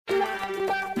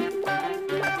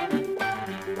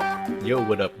Yo,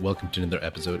 what up? Welcome to another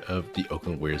episode of the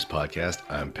Oakland Warriors podcast.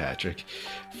 I'm Patrick,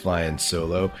 flying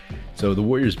solo. So the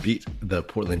Warriors beat the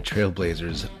Portland Trail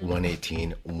Blazers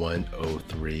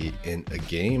 118-103 in a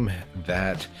game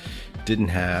that didn't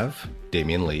have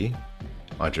Damian Lee,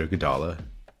 Andre Iguodala,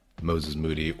 Moses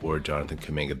Moody, or Jonathan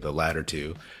Kuminga. The latter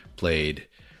two played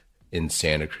in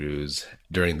Santa Cruz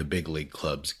during the Big League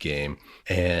Clubs game.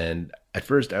 And at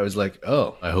first I was like,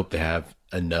 oh, I hope they have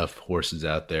enough horses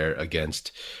out there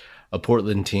against a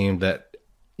Portland team that,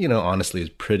 you know, honestly is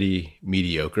pretty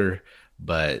mediocre,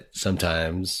 but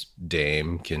sometimes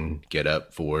Dame can get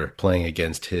up for playing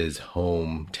against his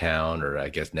hometown, or I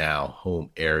guess now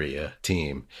home area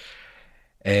team.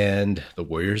 And the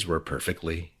Warriors were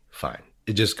perfectly fine.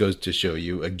 It just goes to show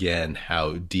you again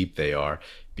how deep they are,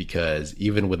 because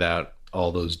even without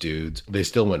all those dudes, they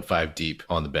still went 5 deep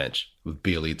on the bench with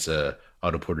Bjelica,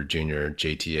 Otto Porter Jr.,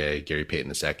 JTA, Gary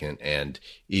Payton II, and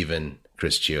even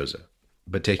Chris Chiozza.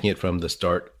 But taking it from the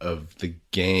start of the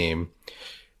game,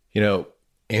 you know,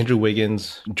 Andrew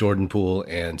Wiggins, Jordan Poole,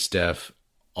 and Steph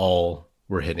all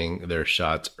were hitting their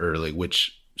shots early,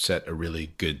 which set a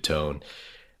really good tone.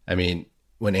 I mean,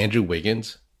 when Andrew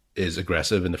Wiggins is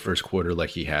aggressive in the first quarter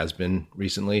like he has been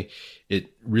recently,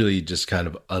 it really just kind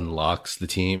of unlocks the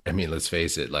team. I mean, let's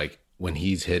face it, like when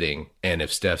he's hitting, and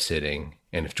if Steph's hitting,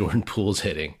 and if Jordan Poole's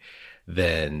hitting,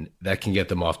 then that can get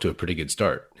them off to a pretty good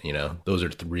start. You know, those are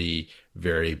 3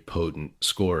 very potent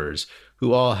scorers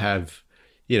who all have,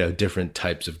 you know, different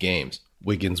types of games.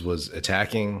 Wiggins was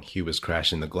attacking. He was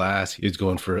crashing the glass. He was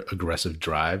going for aggressive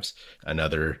drives.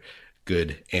 Another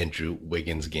good Andrew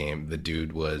Wiggins game. The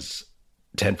dude was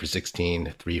 10 for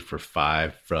 16, 3 for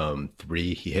 5 from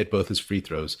 3. He hit both his free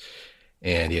throws,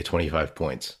 and he had 25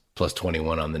 points, plus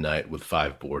 21 on the night with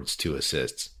 5 boards, 2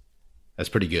 assists. That's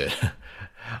pretty good.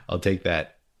 I'll take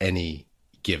that any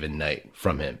given night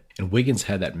from him. And Wiggins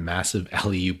had that massive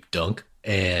alley-oop dunk,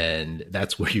 and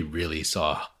that's where you really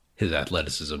saw his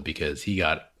athleticism, because he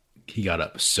got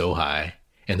up so high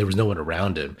and there was no one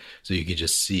around him. So you could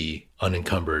just see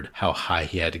unencumbered how high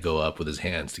he had to go up with his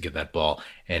hands to get that ball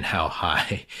and how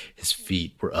high his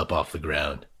feet were up off the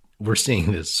ground. We're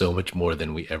seeing this so much more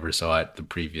than we ever saw it the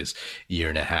previous year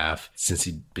and a half since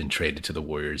he'd been traded to the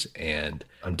Warriors. And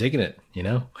I'm digging it, you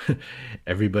know?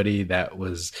 Everybody that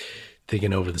was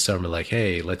thinking over the summer, like,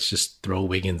 hey, let's just throw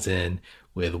Wiggins in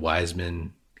with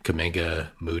Wiseman, Kuminga,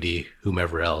 Moody,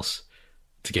 whomever else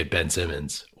to get Ben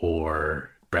Simmons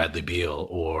or Bradley Beal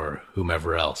or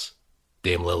whomever else,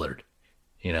 Dame Lillard,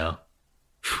 you know?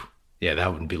 Yeah,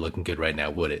 that wouldn't be looking good right now,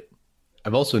 would it?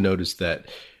 I've also noticed that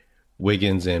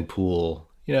Wiggins and Poole,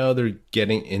 you know, they're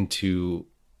getting into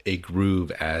a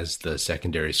groove as the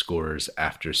secondary scorers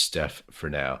after Steph for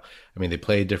now. I mean, they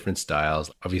play different styles.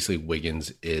 Obviously,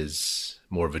 Wiggins is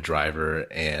more of a driver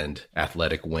and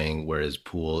athletic wing, whereas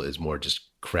Poole is more just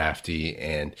crafty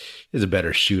and is a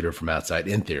better shooter from outside,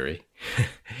 in theory.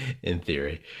 In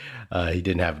theory. He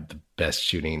didn't have the best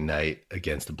shooting night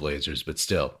against the Blazers, but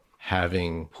still,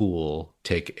 having Poole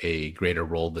take a greater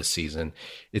role this season,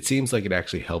 it seems like it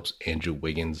actually helps Andrew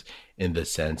Wiggins in the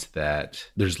sense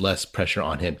that there's less pressure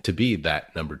on him to be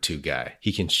that number 2 guy.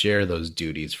 He can share those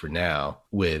duties for now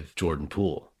with Jordan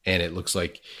Poole, and it looks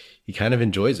like he kind of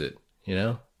enjoys it, you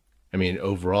know? I mean,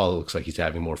 overall, it looks like he's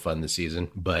having more fun this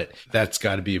season, but that's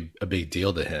got to be a big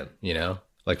deal to him, you know?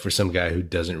 Like for some guy who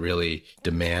doesn't really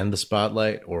demand the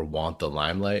spotlight or want the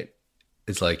limelight,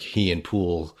 it's like he and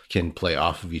Poole can play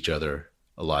off of each other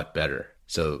a lot better.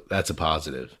 So that's a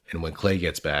positive. And when Klay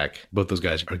gets back, both those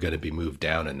guys are going to be moved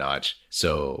down a notch.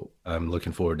 So I'm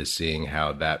looking forward to seeing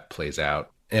how that plays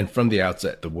out. And from the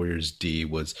outset, the Warriors D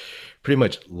was pretty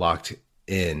much locked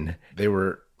in. They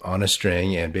were on a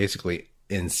string and basically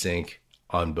in sync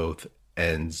on both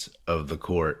ends of the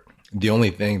court. The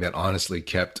only thing that honestly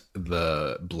kept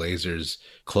the Blazers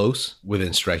close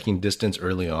within striking distance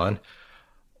early on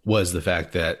was the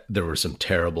fact that there were some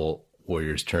terrible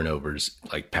Warriors turnovers,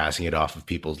 like passing it off of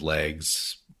people's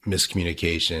legs,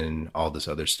 miscommunication, all this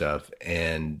other stuff.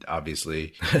 And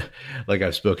obviously, like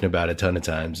I've spoken about a ton of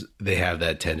times, they have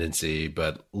that tendency,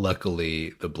 but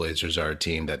luckily the Blazers are a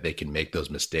team that they can make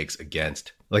those mistakes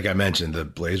against. Like I mentioned, the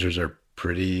Blazers are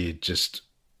pretty just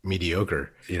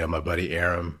mediocre. You know, my buddy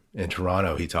Aram in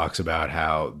Toronto, he talks about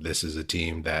how this is a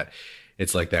team that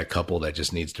it's like that couple that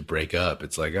just needs to break up.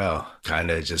 It's like, oh,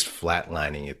 kind of just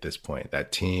flatlining at this point.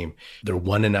 That team, they're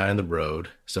 1-9 on the road,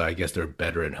 so I guess they're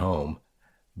better at home.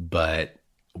 But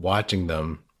watching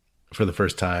them for the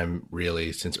first time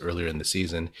really since earlier in the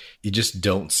season, you just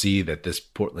don't see that this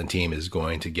Portland team is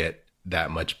going to get that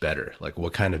much better. Like,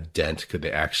 what kind of dent could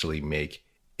they actually make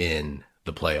in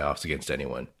the playoffs against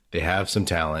anyone? They have some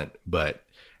talent, but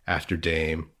after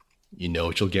Dame. You know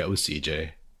what you'll get with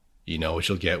CJ. You know what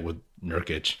you'll get with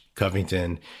Nurkic.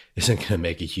 Covington isn't going to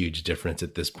make a huge difference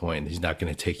at this point. He's not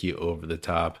going to take you over the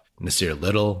top. Nasir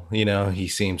Little, he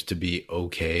seems to be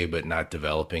okay, but not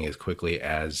developing as quickly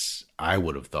as I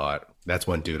would have thought. That's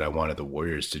one dude I wanted the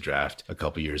Warriors to draft a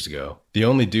couple years ago. The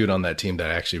only dude on that team that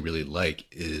I actually really like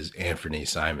is Anthony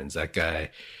Simons. That guy,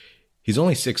 he's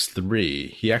only 6'3".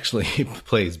 He actually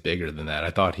plays bigger than that. I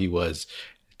thought he was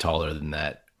taller than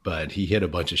that, but he hit a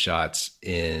bunch of shots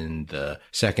in the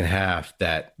second half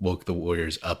that woke the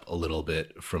Warriors up a little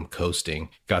bit from coasting,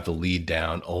 got the lead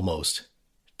down almost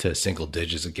to single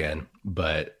digits again.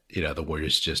 But, the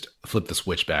Warriors just flipped the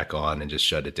switch back on and just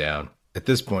shut it down. At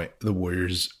this point, the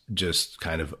Warriors just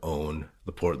kind of own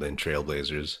the Portland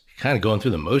Trailblazers, kind of going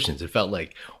through the motions. It felt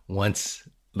like once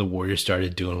the Warriors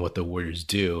started doing what the Warriors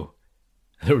do,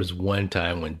 there was one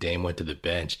time when Dame went to the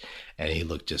bench and he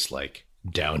looked just like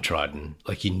downtrodden,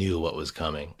 like he knew what was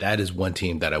coming. That is one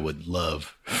team that I would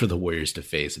love for the Warriors to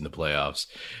face in the playoffs,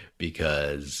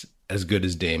 because as good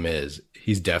as Dame is,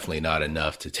 he's definitely not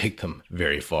enough to take them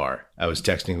very far. I was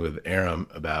texting with Aram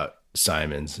about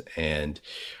Simons, and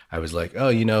I was like, oh,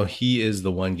 he is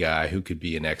the one guy who could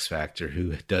be an X factor,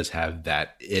 who does have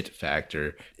that it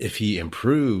factor. If he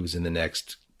improves in the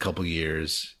next couple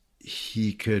years,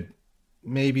 he could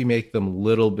maybe make them a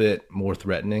little bit more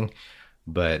threatening.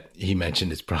 But he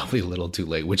mentioned it's probably a little too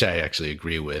late, which I actually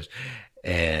agree with.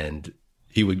 And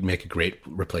he would make a great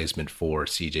replacement for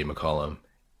CJ McCollum.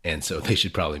 And so they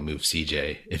should probably move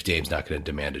CJ if Dame's not going to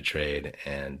demand a trade.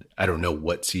 And I don't know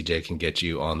what CJ can get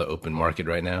you on the open market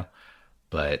right now.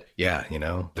 But yeah,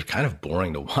 they're kind of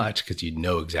boring to watch because you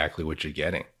know exactly what you're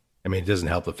getting. I mean, it doesn't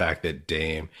help the fact that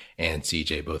Dame and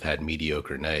CJ both had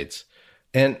mediocre nights.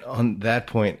 And on that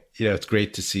point, it's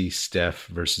great to see Steph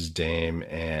versus Dame.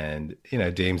 And,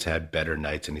 Dame's had better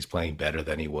nights and he's playing better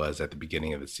than he was at the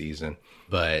beginning of the season.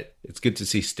 But it's good to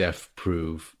see Steph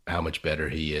prove how much better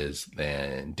he is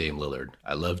than Dame Lillard.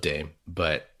 I love Dame,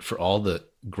 but for all the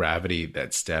gravity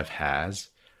that Steph has,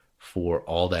 for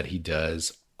all that he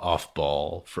does off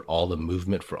ball, for all the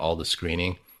movement, for all the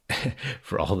screening,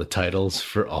 for all the titles,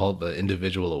 for all the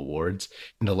individual awards.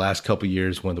 In the last couple of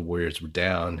years when the Warriors were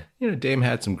down, Dame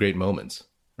had some great moments,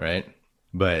 right?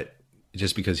 But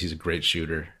just because he's a great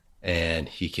shooter and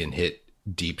he can hit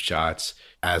deep shots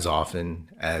as often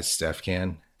as Steph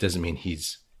can, doesn't mean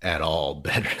he's at all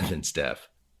better than Steph.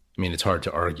 I mean, it's hard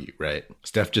to argue, right?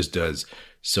 Steph just does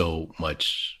so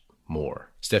much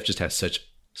more. Steph just has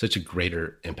such a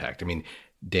greater impact. I mean,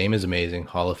 Dame is amazing,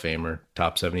 Hall of Famer,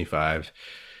 top 75,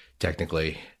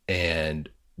 technically, and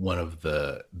one of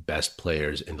the best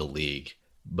players in the league.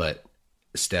 But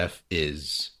Steph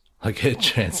is like a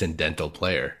transcendental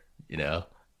player,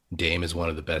 Dame is one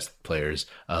of the best players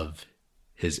of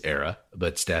his era,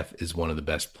 but Steph is one of the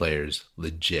best players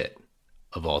legit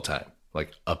of all time,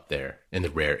 like up there in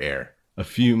the rare air. A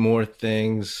few more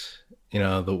things,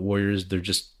 the Warriors, they're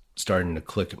just starting to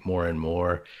click more and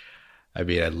more. I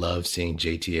mean, I love seeing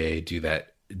JTA do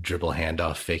that dribble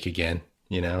handoff fake again,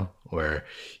 where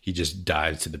he just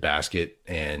dives to the basket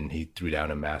and he threw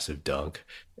down a massive dunk.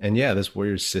 And yeah, this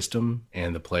Warriors system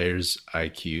and the players'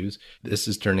 IQs, this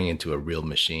is turning into a real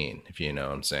machine, if you know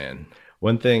what I'm saying.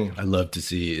 One thing I love to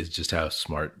see is just how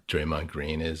smart Draymond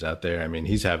Green is out there. I mean,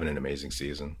 he's having an amazing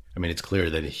season. I mean, it's clear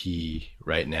that he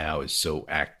right now is so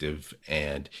active,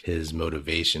 and his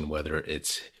motivation, whether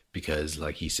it's because,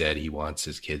 like he said, he wants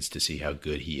his kids to see how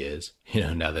good he is,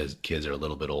 now that his kids are a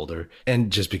little bit older,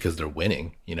 and just because they're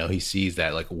winning, he sees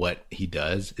that like what he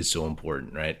does is so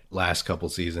important, right? Last couple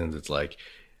seasons, it's like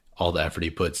all the effort he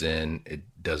puts in, it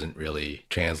doesn't really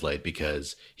translate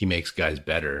because he makes guys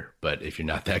better. But if you're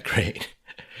not that great,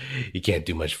 he can't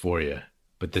do much for you.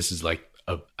 But this is like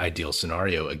an ideal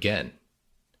scenario. Again,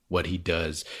 what he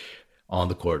does on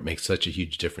the court makes such a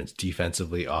huge difference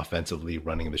defensively, offensively,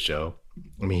 running the show.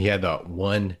 I mean, he had that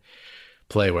one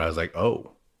play where I was like,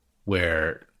 oh,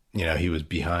 where, he was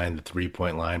behind the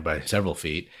 3-point line by several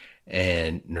feet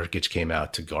and Nurkic came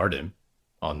out to guard him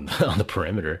on the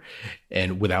perimeter.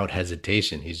 And without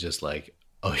hesitation, he's just like,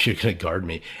 oh, you're going to guard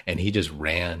me. And he just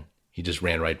ran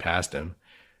right past him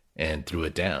and threw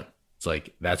it down. It's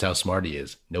like, that's how smart he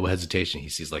is. No hesitation. He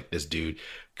sees like this dude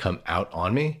come out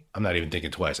on me. I'm not even thinking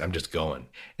twice. I'm just going.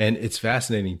 And it's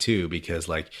fascinating too, because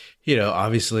like,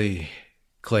 obviously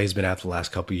Klay's been out the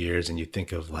last couple of years and you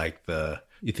think of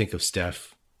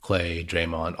Steph, Klay,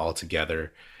 Draymond all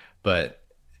together. But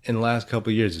in the last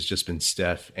couple of years, it's just been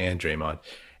Steph and Draymond.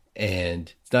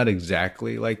 And it's not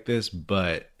exactly like this,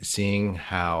 but seeing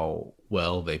how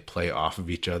well they play off of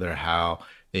each other, how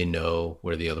They know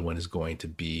where the other one is going to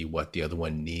be, what the other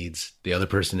one needs the other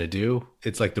person to do.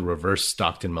 It's like the reverse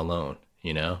Stockton-Malone,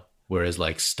 you know? Whereas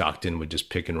like Stockton would just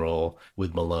pick and roll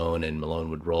with Malone, and Malone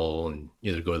would roll and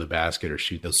either go to the basket or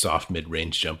shoot those soft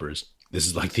mid-range jumpers. This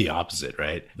is like the opposite,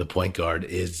 right? The point guard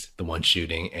is the one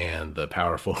shooting, and the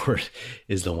power forward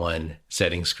is the one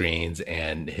setting screens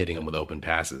and hitting them with open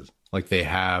passes. Like they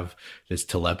have this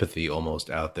telepathy almost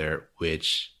out there,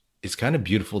 which is kind of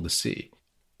beautiful to see.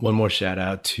 One more shout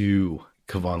out to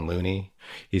Kevon Looney.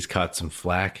 He's caught some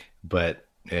flack, but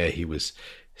he was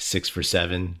 6 for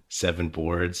 7, 7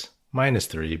 boards,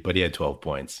 -3, but he had 12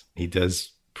 points. He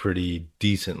does pretty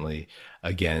decently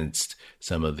against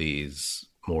some of these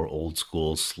more old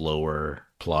school, slower,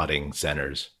 plodding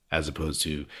centers, as opposed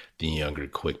to the younger,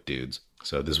 quick dudes.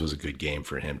 So this was a good game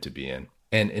for him to be in.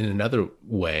 And in another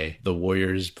way, the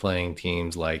Warriors playing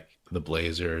teams like the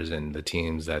Blazers and the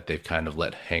teams that they've kind of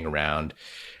let hang around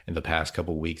in the past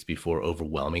couple weeks before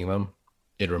overwhelming them,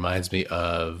 it reminds me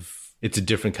of, it's a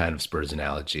different kind of Spurs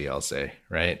analogy, I'll say,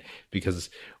 right? Because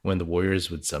when the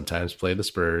Warriors would sometimes play the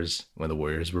Spurs, when the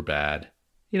Warriors were bad,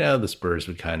 you know, the Spurs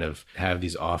would kind of have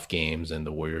these off games and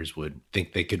the Warriors would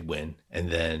think they could win.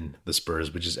 And then the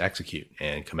Spurs would just execute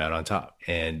and come out on top.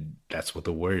 And that's what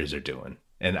the Warriors are doing.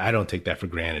 And I don't take that for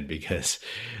granted, because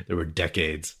there were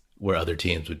decades where other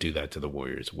teams would do that to the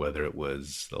Warriors, whether it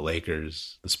was the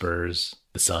Lakers, the Spurs,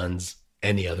 the Suns,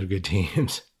 any other good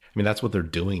teams. I mean, that's what they're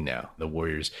doing now. The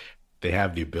Warriors, they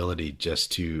have the ability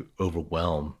just to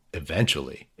overwhelm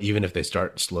eventually. Even if they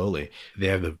start slowly, they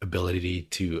have the ability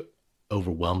to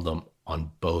overwhelm them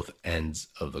on both ends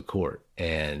of the court.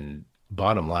 And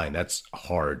bottom line, that's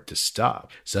hard to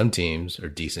stop. Some teams are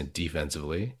decent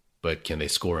defensively, but can they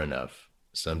score enough?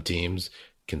 Some teams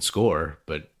can score,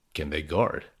 but can they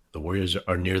guard? The Warriors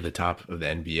are near the top of the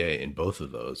NBA in both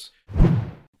of those.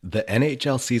 The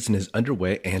NHL season is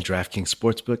underway, and DraftKings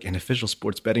Sportsbook, an official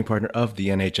sports betting partner of the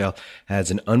NHL, has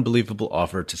an unbelievable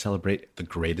offer to celebrate the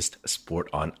greatest sport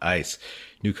on ice.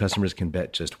 New customers can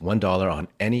bet just $1 on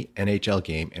any NHL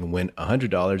game and win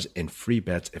 $100 in free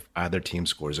bets if either team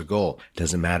scores a goal.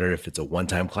 Doesn't matter if it's a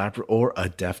one-time clapper or a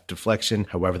deft deflection,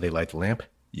 however they light the lamp,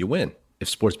 you win. If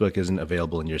Sportsbook isn't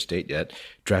available in your state yet,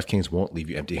 DraftKings won't leave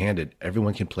you empty-handed.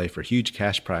 Everyone can play for huge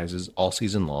cash prizes all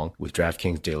season long with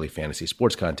DraftKings daily fantasy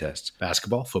sports contests.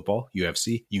 Basketball, football,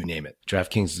 UFC, you name it.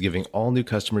 DraftKings is giving all new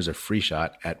customers a free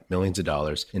shot at millions of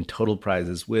dollars in total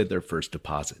prizes with their first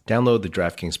deposit. Download the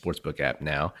DraftKings Sportsbook app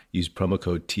now. Use promo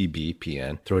code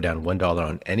TBPN. Throw down $1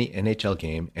 on any NHL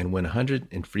game and win $100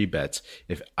 in free bets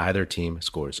if either team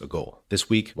scores a goal. This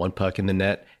week, one puck in the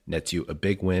net nets you a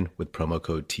big win with promo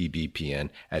code TBPN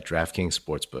at DraftKings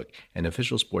Sportsbook, an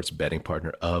official sports betting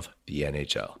partner of the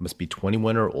NHL. Must be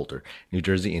 21 or older. New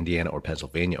Jersey, Indiana, or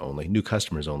Pennsylvania only. New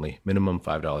customers only. Minimum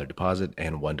 $5 deposit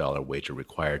and $1 wager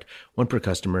required. One per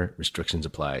customer. Restrictions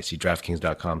apply. See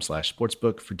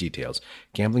DraftKings.com/sportsbook for details.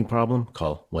 Gambling problem?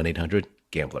 Call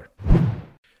 1-800-GAMBLER.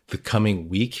 The coming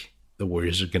week, the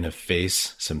Warriors are going to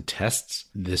face some tests.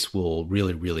 This will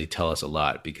really, really tell us a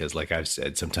lot, because like I've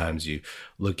said, sometimes you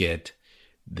look at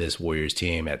this Warriors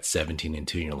team at 17-2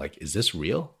 and you're like, is this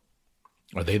real?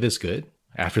 Are they this good?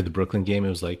 After the Brooklyn game, it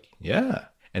was like, yeah.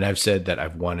 And I've said that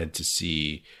I've wanted to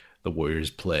see the Warriors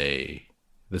play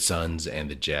the Suns and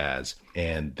the Jazz,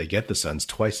 and they get the Suns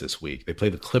twice this week. They play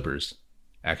the Clippers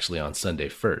actually on Sunday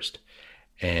first.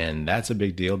 And that's a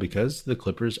big deal because the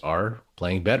Clippers are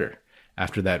playing better.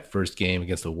 After that first game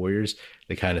against the Warriors,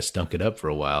 they kind of stunk it up for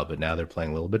a while, but now they're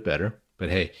playing a little bit better. But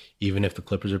hey, even if the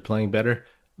Clippers are playing better,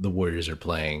 the Warriors are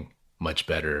playing much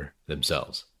better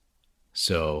themselves.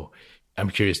 So I'm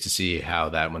curious to see how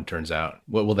that one turns out.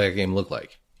 What will that game look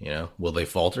like? You know, will they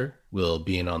falter? Will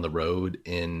being on the road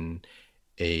in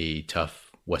a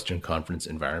tough Western Conference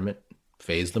environment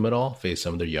phase them at all? Phase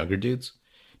some of their younger dudes?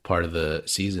 Part of the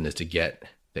season is to get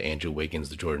the Andrew Wiggins,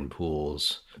 the Jordan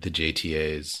Pooles, the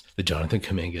JTAs, the Jonathan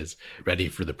Kumingas ready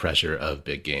for the pressure of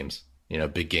big games. You know,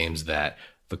 big games that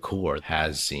the core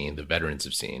has seen, the veterans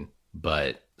have seen,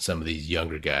 but some of these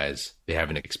younger guys, they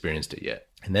haven't experienced it yet.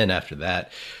 And then after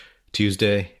that,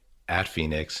 Tuesday at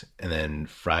Phoenix, and then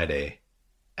Friday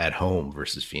at home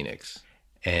versus Phoenix.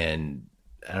 And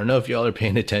I don't know if y'all are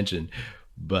paying attention,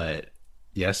 but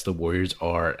yes, the Warriors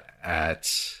are at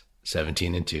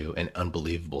 17-2, an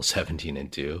unbelievable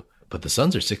 17-2, but the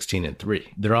Suns are 16-3.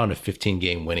 They're on a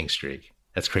 15-game winning streak.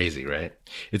 That's crazy, right?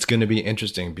 It's going to be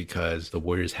interesting because the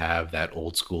Warriors have that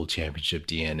old school championship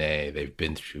DNA. They've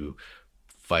been through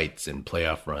fights and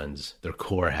playoff runs. Their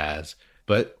core has,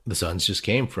 but the Suns just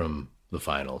came from the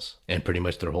finals, and pretty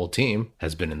much their whole team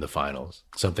has been in the finals.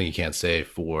 Something you can't say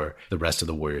for the rest of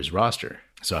the Warriors roster.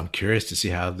 So I'm curious to see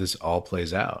how this all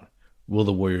plays out. Will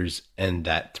the Warriors end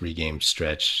that 3-game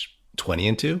stretch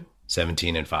 20-2,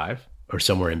 17-5, or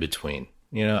somewhere in between?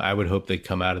 I would hope they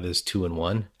come out of this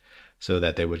 2-1 so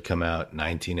that they would come out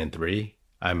 19-3.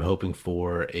 I'm hoping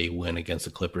for a win against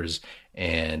the Clippers,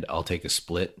 and I'll take a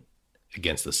split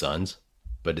against the Suns.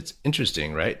 But it's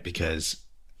interesting, right? Because,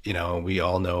 we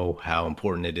all know how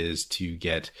important it is to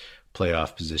get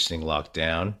playoff positioning locked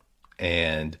down.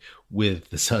 And with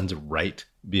the Suns right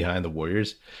behind the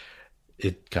Warriors,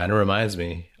 it kind of reminds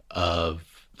me of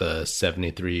the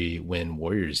 73-win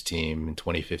Warriors team in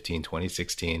 2015,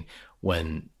 2016,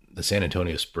 when the San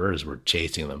Antonio Spurs were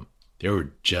chasing them. They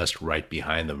were just right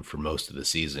behind them for most of the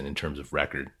season in terms of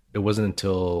record. It wasn't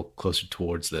until closer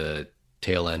towards the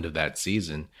tail end of that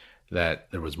season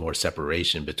that there was more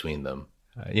separation between them.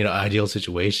 Ideal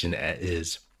situation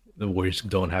is the Warriors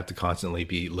don't have to constantly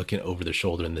be looking over their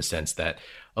shoulder in the sense that,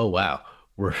 oh, wow,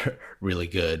 we're really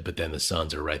good, but then the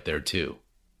Suns are right there too.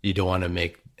 You don't want to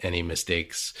make any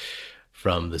mistakes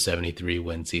from the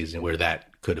 73-win season where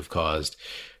that could have caused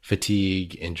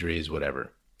fatigue, injuries,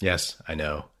 whatever. Yes, I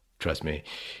know. Trust me,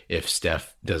 if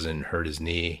Steph doesn't hurt his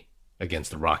knee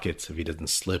against the Rockets, if he doesn't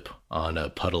slip on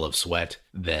a puddle of sweat,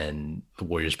 then the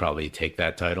Warriors probably take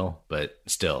that title. But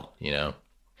still,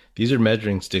 these are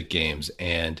measuring stick games.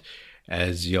 And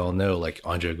as y'all know, like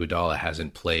Andre Iguodala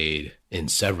hasn't played in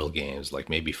several games, like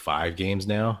maybe 5 games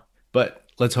now. But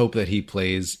let's hope that he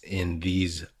plays in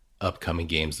these upcoming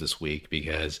games this week,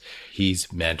 because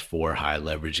he's meant for high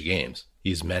leverage games.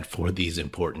 He's meant for these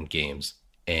important games.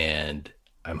 And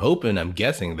I'm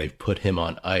guessing they've put him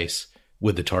on ice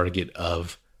with the target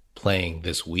of playing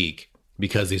this week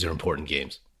because these are important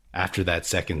games. After that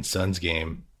second Suns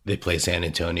game, they play San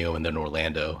Antonio and then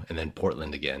Orlando and then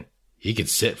Portland again. He could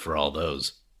sit for all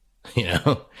those,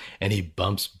 any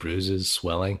bumps, bruises,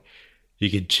 swelling,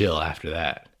 he could chill after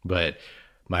that. But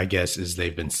my guess is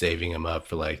they've been saving him up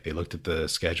for they looked at the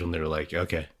schedule and they were like,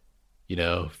 okay,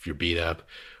 if you're beat up,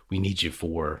 we need you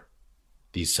for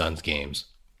these Suns games.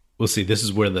 We'll see. This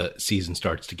is where the season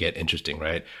starts to get interesting,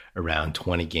 right? Around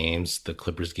 20 games, the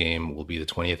Clippers game will be the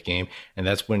 20th game. And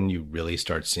that's when you really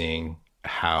start seeing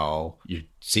how your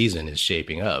season is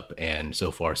shaping up. And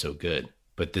so far, so good.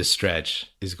 But this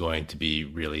stretch is going to be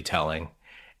really telling.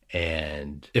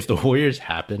 And if the Warriors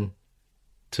happen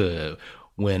to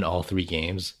win all 3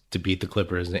 games, to beat the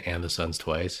Clippers and the Suns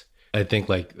twice, I think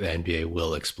the NBA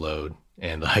will explode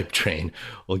and the hype train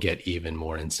will get even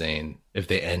more insane if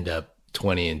they end up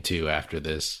 20-2 after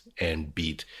this and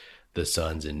beat the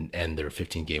Suns and end their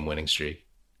 15-game winning streak.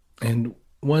 And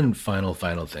one final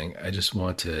thing, I just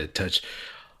want to touch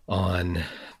on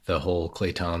the whole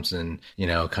Klay Thompson,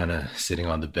 kind of sitting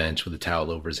on the bench with a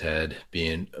towel over his head,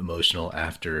 being emotional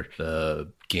after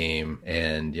the game.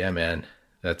 And yeah, man,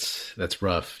 that's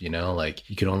rough. You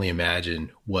can only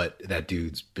imagine what that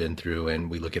dude's been through. And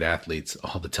we look at athletes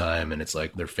all the time and it's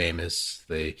like they're famous.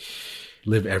 They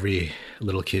live every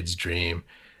little kid's dream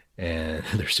and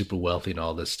they're super wealthy and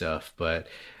all this stuff. But,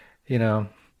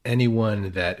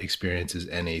 anyone that experiences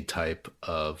any type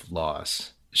of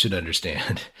loss should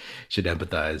understand, should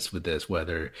empathize with this,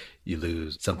 whether you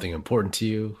lose something important to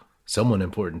you, someone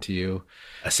important to you,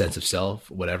 a sense of self,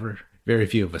 whatever. Very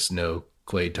few of us know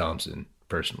Klay Thompson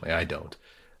personally. I don't.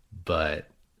 But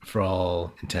for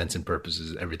all intents and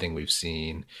purposes, everything we've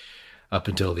seen up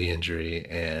until the injury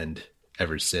and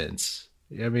ever since,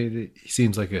 he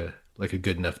seems like a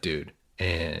good enough dude,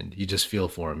 and you just feel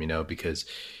for him, because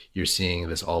you're seeing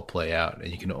this all play out,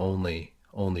 and you can only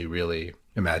really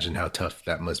imagine how tough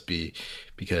that must be.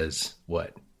 Because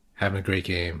having a great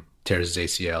game, tears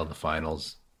his ACL in the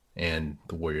finals, and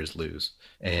the Warriors lose,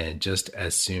 and just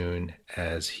as soon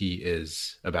as he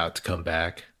is about to come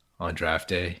back on draft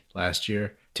day last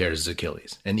year, tears his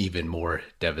Achilles, an even more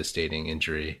devastating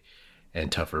injury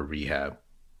and tougher rehab.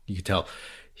 You can tell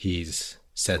he's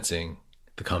sensing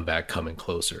the comeback coming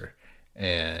closer,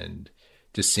 and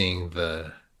just seeing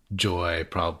the joy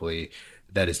probably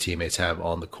that his teammates have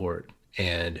on the court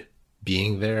and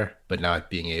being there, but not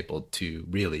being able to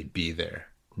really be there,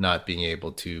 not being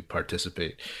able to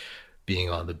participate, being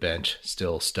on the bench,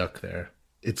 still stuck there.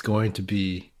 It's going to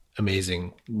be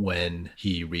amazing when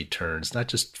he returns, not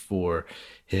just for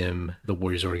him, the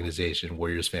Warriors organization,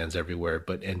 Warriors fans everywhere,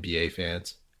 but NBA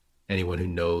fans, anyone who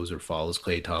knows or follows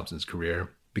Klay Thompson's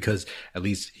career, because at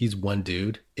least he's one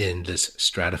dude in this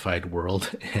stratified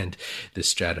world and this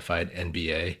stratified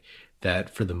NBA that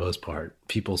for the most part,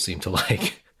 people seem to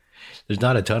like. There's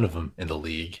not a ton of them in the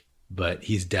league, but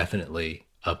he's definitely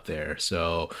up there.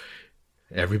 So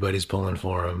everybody's pulling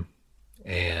for him.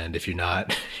 And if you're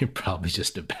not, you're probably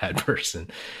just a bad person.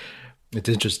 It's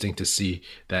interesting to see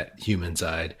that human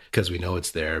side because we know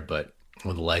it's there, but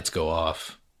when the lights go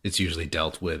off, it's usually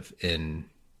dealt with in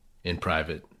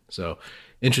private. So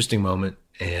interesting moment,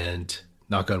 and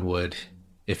knock on wood,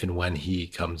 if and when he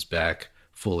comes back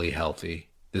fully healthy,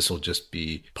 this will just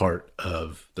be part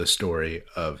of the story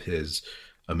of his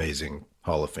amazing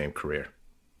Hall of Fame career.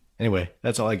 Anyway,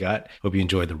 that's all I got. Hope you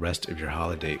enjoyed the rest of your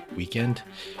holiday weekend.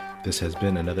 This has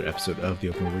been another episode of the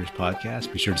Oakland Warriors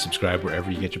podcast. Be sure to subscribe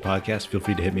wherever you get your podcasts. Feel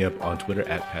free to hit me up on Twitter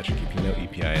at Patrick Epino,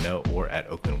 E-P-I-N-O, or at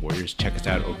Oakland Warriors. Check us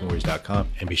out at oaklandwarriors.com,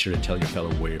 and be sure to tell your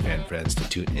fellow Warrior fan friends to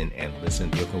tune in and listen.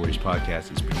 The Oakland Warriors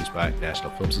podcast is produced by National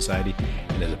Film Society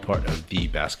and is a part of the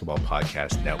Basketball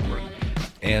Podcast Network.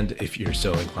 And if you're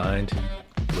so inclined,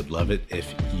 would love it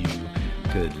if you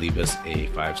could leave us a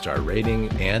 5-star rating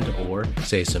and or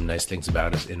say some nice things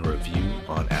about us in a review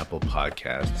on Apple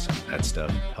Podcasts. That stuff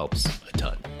helps a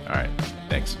ton. All right,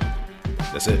 thanks.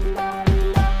 That's it.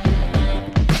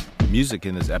 Music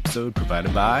in this episode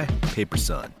provided by Paper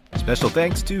Sun. Special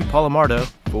thanks to Paul Amardo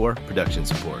for production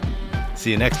support.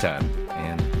 See you next time,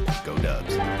 and go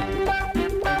Dubs.